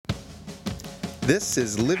This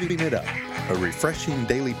is Living It Up, a refreshing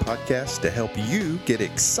daily podcast to help you get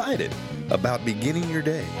excited about beginning your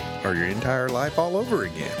day or your entire life all over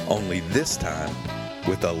again. Only this time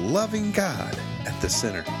with a loving God at the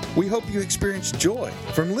center. We hope you experience joy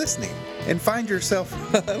from listening and find yourself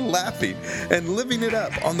laughing and living it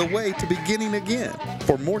up on the way to beginning again.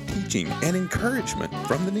 For more teaching and encouragement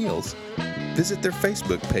from the Neals, visit their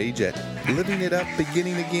Facebook page at Living It Up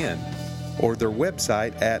Beginning Again or their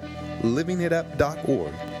website at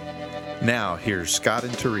livingitup.org. Now, here's Scott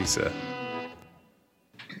and Teresa.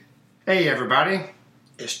 Hey, everybody.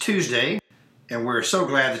 It's Tuesday, and we're so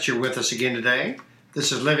glad that you're with us again today.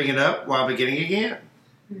 This is Living It Up While Beginning Again.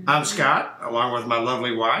 I'm Scott, along with my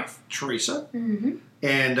lovely wife, Teresa.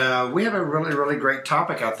 And we have a really, really great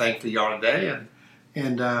topic, I think, for y'all today.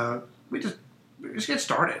 And we just get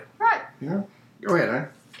started. Right. Yeah. Go ahead, huh?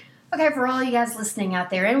 Okay, for all you guys listening out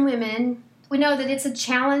there, and women, we know that it's a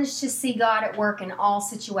challenge to see God at work in all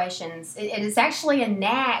situations. It is actually a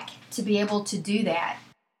knack to be able to do that.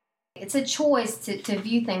 It's a choice to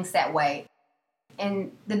view things that way.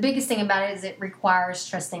 And the biggest thing about it is it requires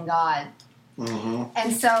trusting God.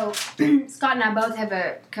 And so, Scott and I both have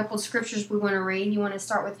a couple of scriptures we want to read. You want to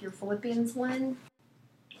start with your Philippians one?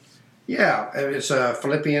 Yeah, it's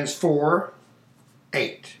Philippians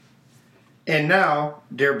 4:8. And now,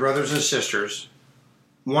 dear brothers and sisters,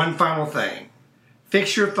 one final thing.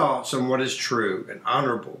 Fix your thoughts on what is true and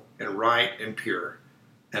honorable and right and pure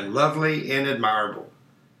and lovely and admirable.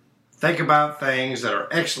 Think about things that are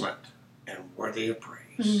excellent and worthy of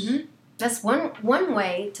praise. That's one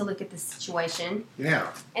way to look at the situation.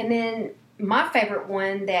 Yeah. And then my favorite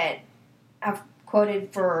one that I've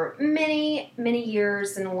quoted for many, many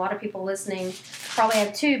years, and a lot of people listening probably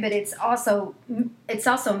have too, but it's also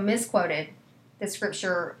misquoted, the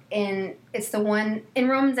scripture, and it's the one in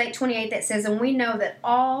Romans 8:28 that says, and we know that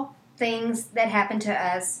all things that happen to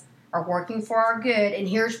us are working for our good, and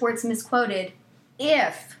here's where it's misquoted,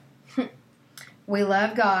 if we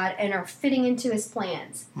love God and are fitting into His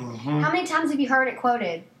plans. How many times have you heard it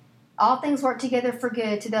quoted? All things work together for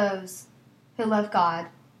good to those who love God,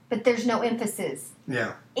 but there's no emphasis.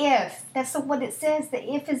 Yeah. If. That's what it says. The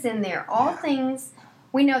if is in there. All things,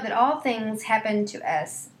 we know that all things happen to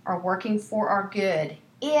us are working for our good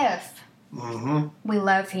if we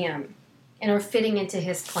love Him and are fitting into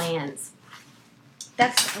His plans.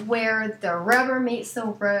 That's where the rubber meets the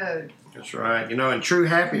road. That's right. You know, and true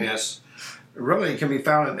happiness really can be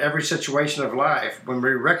found in every situation of life when we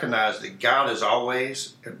recognize that God is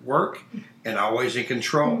always at work and always in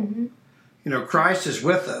control. You know, Christ is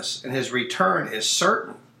with us and His return is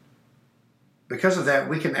certain. Because of that,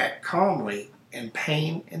 we can act calmly in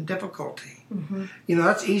pain and difficulty. You know,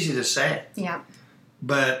 that's easy to say. Yeah.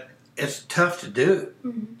 But it's tough to do,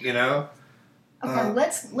 you know. Okay,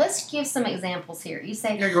 let's give some examples here. You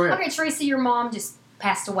say, Yeah, go ahead. okay, Teresa, your mom just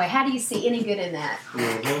passed away. How do you see any good in that?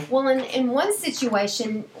 Well, in one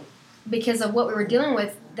situation, because of what we were dealing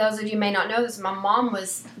with, those of you may not know this, my mom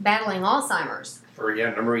was battling Alzheimer's. For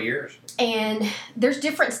a number of years. And there's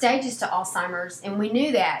different stages to Alzheimer's, and we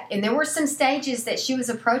knew that. And there were some stages that she was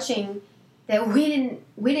approaching that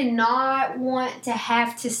we did not want to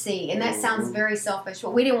have to see. And that sounds very selfish,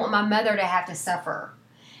 but we didn't want my mother to have to suffer.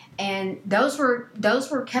 And those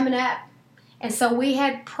were coming up. And so we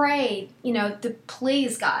had prayed, you know, to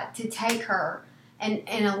please God to take her and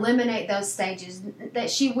eliminate those stages,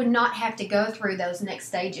 that she would not have to go through those next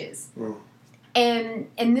stages. And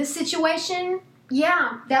in this situation,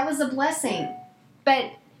 yeah, that was a blessing.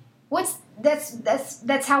 But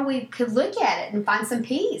that's how we could look at it and find some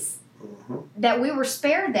peace. That we were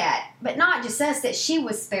spared that, but not just us, that she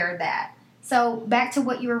was spared that. So back to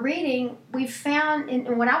what you were reading, we found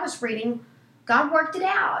in what I was reading, God worked it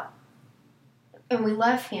out. And we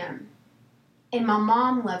love Him. And my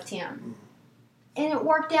mom loved Him. And it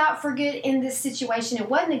worked out for good in this situation. It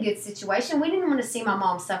wasn't a good situation. We didn't want to see my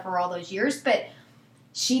mom suffer all those years, but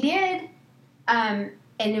she did. And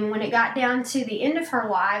then when it got down to the end of her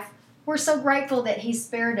life, we're so grateful that He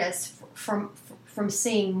spared us from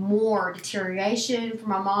seeing more deterioration, from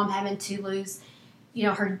my mom having to lose, you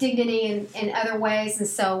know, her dignity in other ways. And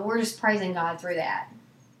so we're just praising God through that.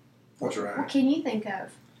 That's right. What can you think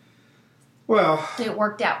of? Well, It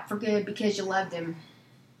worked out for good because you loved Him.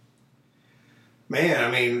 man,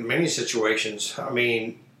 I mean, many situations. I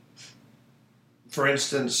mean, for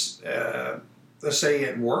instance, let's say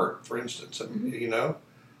at work, for instance, you know.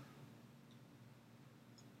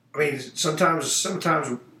 I mean, sometimes,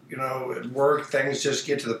 you know, at work, things just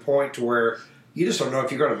get to the point to where you just don't know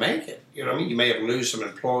if you're going to make it. You know what I mean? You may have lose some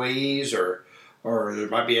employees or there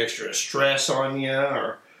might be extra stress on you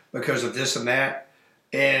or because of this and that.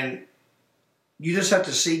 And you just have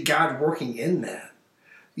to see God working in that.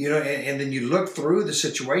 And then you look through the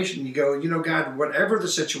situation, you go, God, whatever the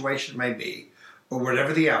situation may be, or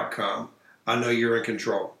whatever the outcome, I know you're in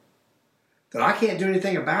control. That I can't do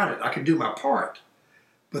anything about it. I can do my part.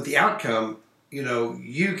 But the outcome,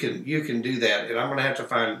 you can do that. And I'm going to have to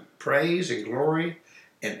find praise and glory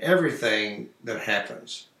in everything that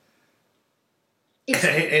happens.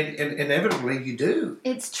 And inevitably you do.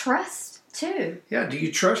 It's trust, too. Yeah, do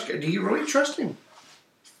you really trust him?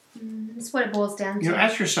 That's what it boils down to.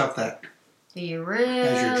 Ask yourself that. Do you really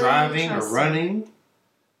as you're driving or trust running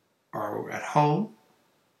or at home,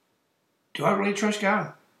 do I really trust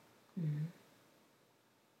God? Mm-hmm.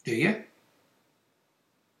 Do you?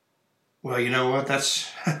 Well, you know what?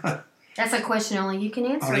 That's a question only you can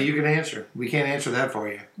answer. Only you can answer. We can't answer that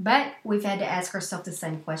for you. But we've had to ask ourselves the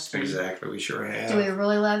same question. Exactly. We sure have. Do we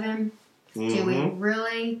really love him? Mm-hmm. Do we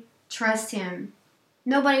really trust him?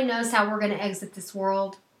 Nobody knows how we're going to exit this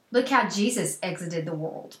world. Look how Jesus exited the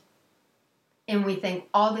world. And we think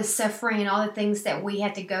all this suffering and all the things that we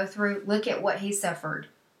had to go through, look at what he suffered.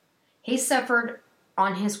 He suffered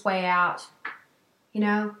on his way out,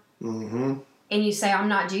 Mm-hmm. And you say, I'm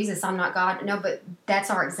not Jesus, I'm not God. No, but that's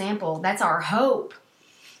our example. That's our hope.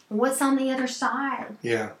 What's on the other side?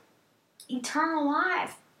 Yeah. Eternal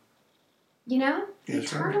life.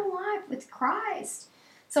 Eternal life with Christ.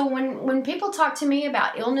 So when people talk to me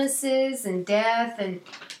about illnesses and death, and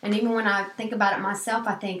even when I think about it myself,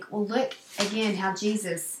 I think, well, look again how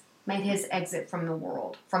Jesus made his exit from the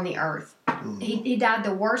world, from the earth. Mm-hmm. He died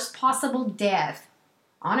the worst possible death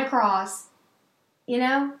on a cross.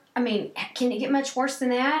 Can it get much worse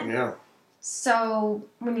than that? Yeah. So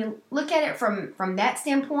when you look at it from that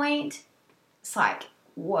standpoint, it's like,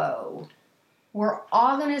 whoa. We're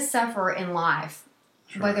all going to suffer in life,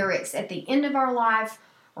 sure. Whether it's at the end of our life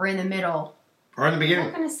or in the middle, or in the beginning.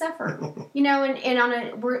 We're going to suffer.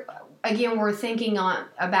 We're thinking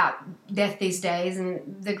about death these days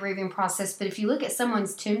and the grieving process. But if you look at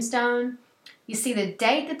someone's tombstone, you see the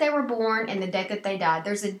date that they were born and the date that they died.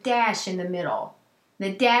 There's a dash in the middle.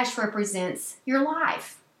 The dash represents your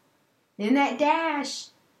life. Then that dash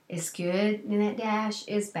is good, and that dash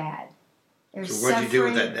is bad. There's so what'd you do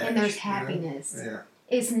with that suffering dash? And there's happiness. Yeah.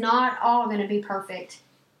 It's not all going to be perfect.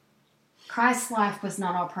 Christ's life was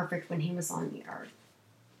not all perfect when he was on the earth.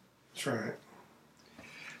 That's right.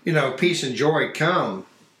 Peace and joy come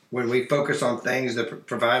when we focus on things that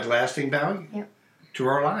provide lasting value to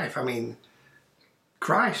our life.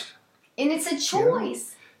 Christ. And it's a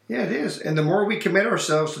choice. Yeah, it is. And the more we commit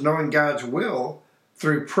ourselves to knowing God's will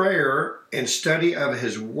through prayer and study of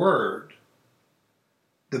his word,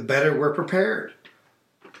 the better we're prepared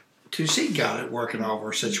to see God at work in all of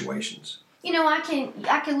our situations. I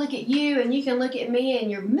can look at you and you can look at me and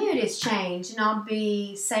your mood has changed, and I'll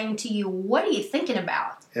be saying to you, what are you thinking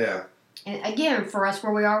about? Yeah. And again, for us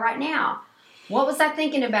where we are right now, what was I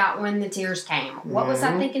thinking about when the tears came? What was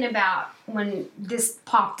I thinking about when this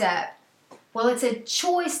popped up? Well, it's a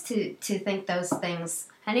choice to think those things,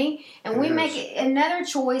 honey. And we make another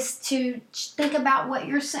choice to think about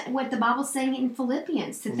what the Bible's saying in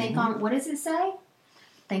Philippians, to think on, what does it say?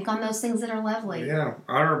 Think on those things that are lovely. Yeah,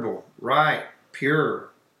 honorable, right,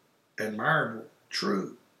 pure, admirable,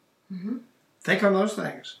 true. Mm-hmm. Think on those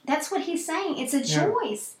things. That's what he's saying. It's a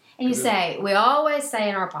choice. And you say, we always say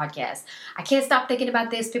in our podcast, I can't stop thinking about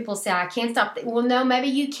this. People say, I can't stop. Well, no, maybe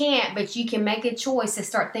you can't, but you can make a choice to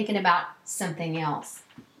start thinking about something else.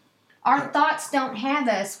 Our thoughts don't have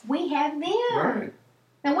us. We have them. Right.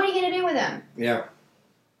 Now, what are you going to do with them? Yeah.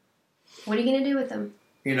 What are you going to do with them?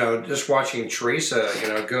 Just watching Teresa,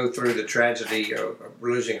 go through the tragedy of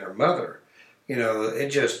losing her mother,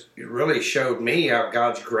 it really showed me how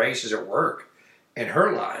God's grace is at work in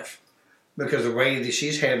her life because of the way that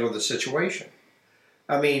she's handled the situation.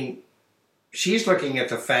 She's looking at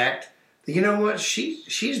the fact that,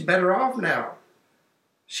 she's better off now.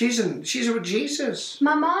 She's with Jesus.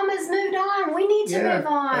 My mom has moved on. We need to move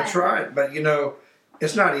on. That's right. But,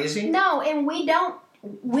 it's not easy. No, and we don't.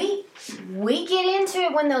 We get into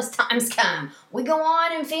it when those times come. We go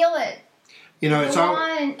on and feel it. It's all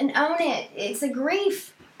on and own it. It's a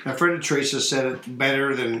grief. My friend Teresa said it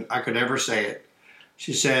better than I could ever say it.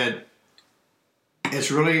 She said, "It's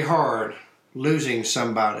really hard losing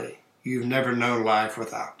somebody you've never known life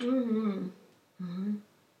without." Mm-hmm. Mm-hmm.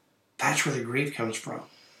 That's where the grief comes from.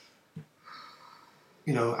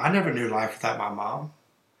 I never knew life without my mom.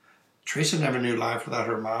 Teresa never knew life without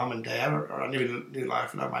her mom and dad, or I never knew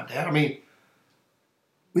life without my dad. We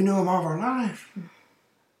knew them all of our life.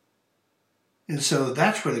 And so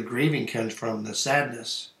that's where the grieving comes from, the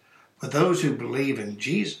sadness. But those who believe in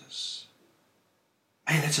Jesus,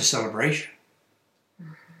 man, it's a celebration.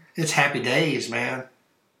 It's happy days, man.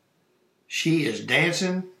 She is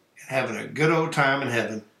dancing and having a good old time in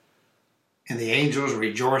heaven. And the angels are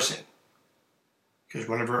rejoicing. Because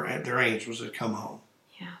one of their angels had come home.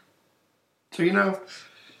 Yeah. So,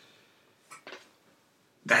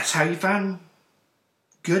 that's how you find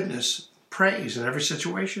goodness, praise in every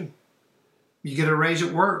situation. You get a raise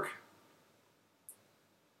at work.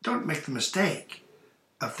 Don't make the mistake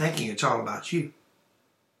of thinking it's all about you.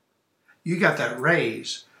 You got that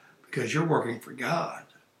raise because you're working for God.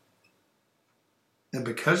 And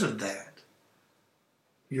because of that,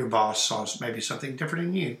 your boss saw maybe something different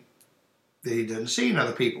in you that he doesn't see in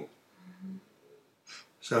other people. Mm-hmm.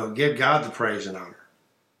 So give God the praise and honor.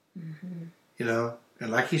 Mm-hmm.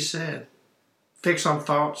 And like he said, fix on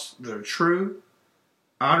thoughts that are true,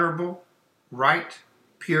 honorable, right,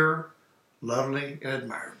 pure, lovely, and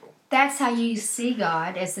admirable. That's how you see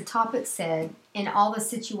God, as the topic said, in all the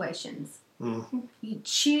situations. Mm-hmm. You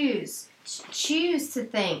choose to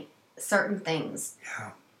think certain things.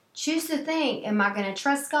 Yeah. Choose to think, am I going to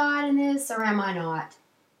trust God in this or am I not?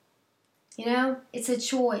 It's a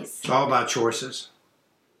choice. It's all about choices.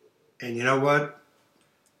 And you know what?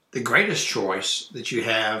 The greatest choice that you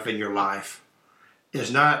have in your life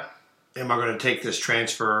is not, am I going to take this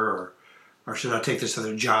transfer or should I take this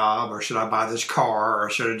other job or should I buy this car or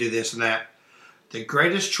should I do this and that? The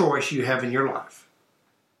greatest choice you have in your life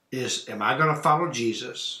is, am I going to follow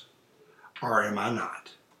Jesus or am I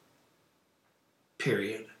not?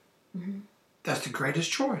 Period. Mm-hmm. That's the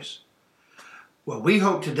greatest choice. Well, we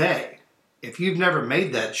hope today, if you've never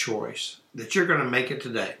made that choice, that you're going to make it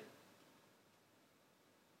today.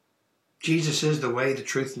 Jesus is the way, the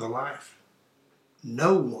truth, and the life.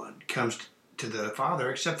 No one comes to the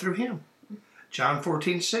Father except through him. John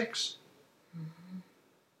 14:6. Mm-hmm.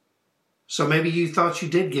 So maybe you thought you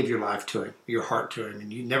did give your life to him, your heart to him,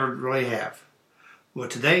 and you never really have. Well,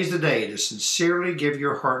 today's the day to sincerely give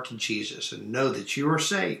your heart to Jesus and know that you are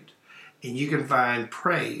saved and you can find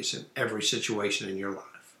praise in every situation in your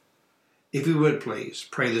life. If you would please,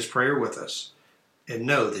 pray this prayer with us and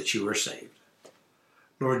know that you are saved.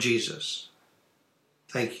 Lord Jesus,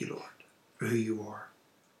 thank you, Lord, for who you are.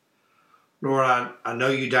 Lord, I know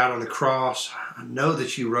you died on the cross. I know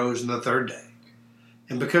that you rose on the third day.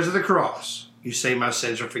 And because of the cross, you say my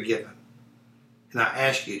sins are forgiven. And I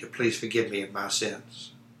ask you to please forgive me of my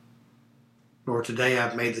sins. Lord, today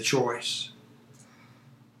I've made the choice.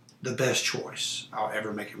 The best choice I'll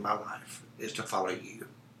ever make in my life is to follow you.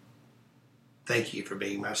 Thank you for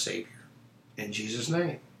being my Savior. In Jesus'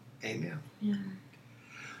 name, amen. Yeah.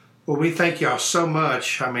 Well, we thank y'all so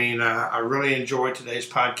much. I really enjoyed today's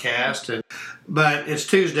podcast, but it's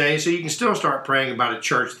Tuesday, so you can still start praying about a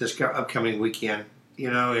church this upcoming weekend.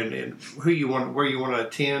 And where you want to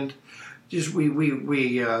attend. Just we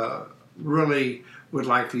really would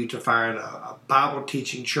like for you to find a Bible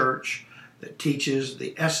teaching church that teaches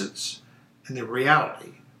the essence and the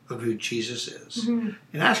reality of who Jesus is, and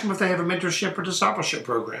ask them if they have a mentorship or discipleship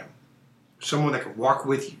program, someone that can walk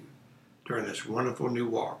with you during this wonderful new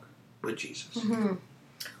walk with Jesus. Mm-hmm.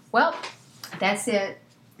 Well, that's it.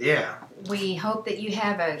 Yeah. We hope that you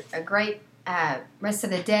have a great rest of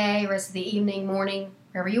the day, rest of the evening, morning,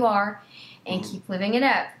 wherever you are, and keep living it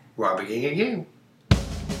up. While beginning again.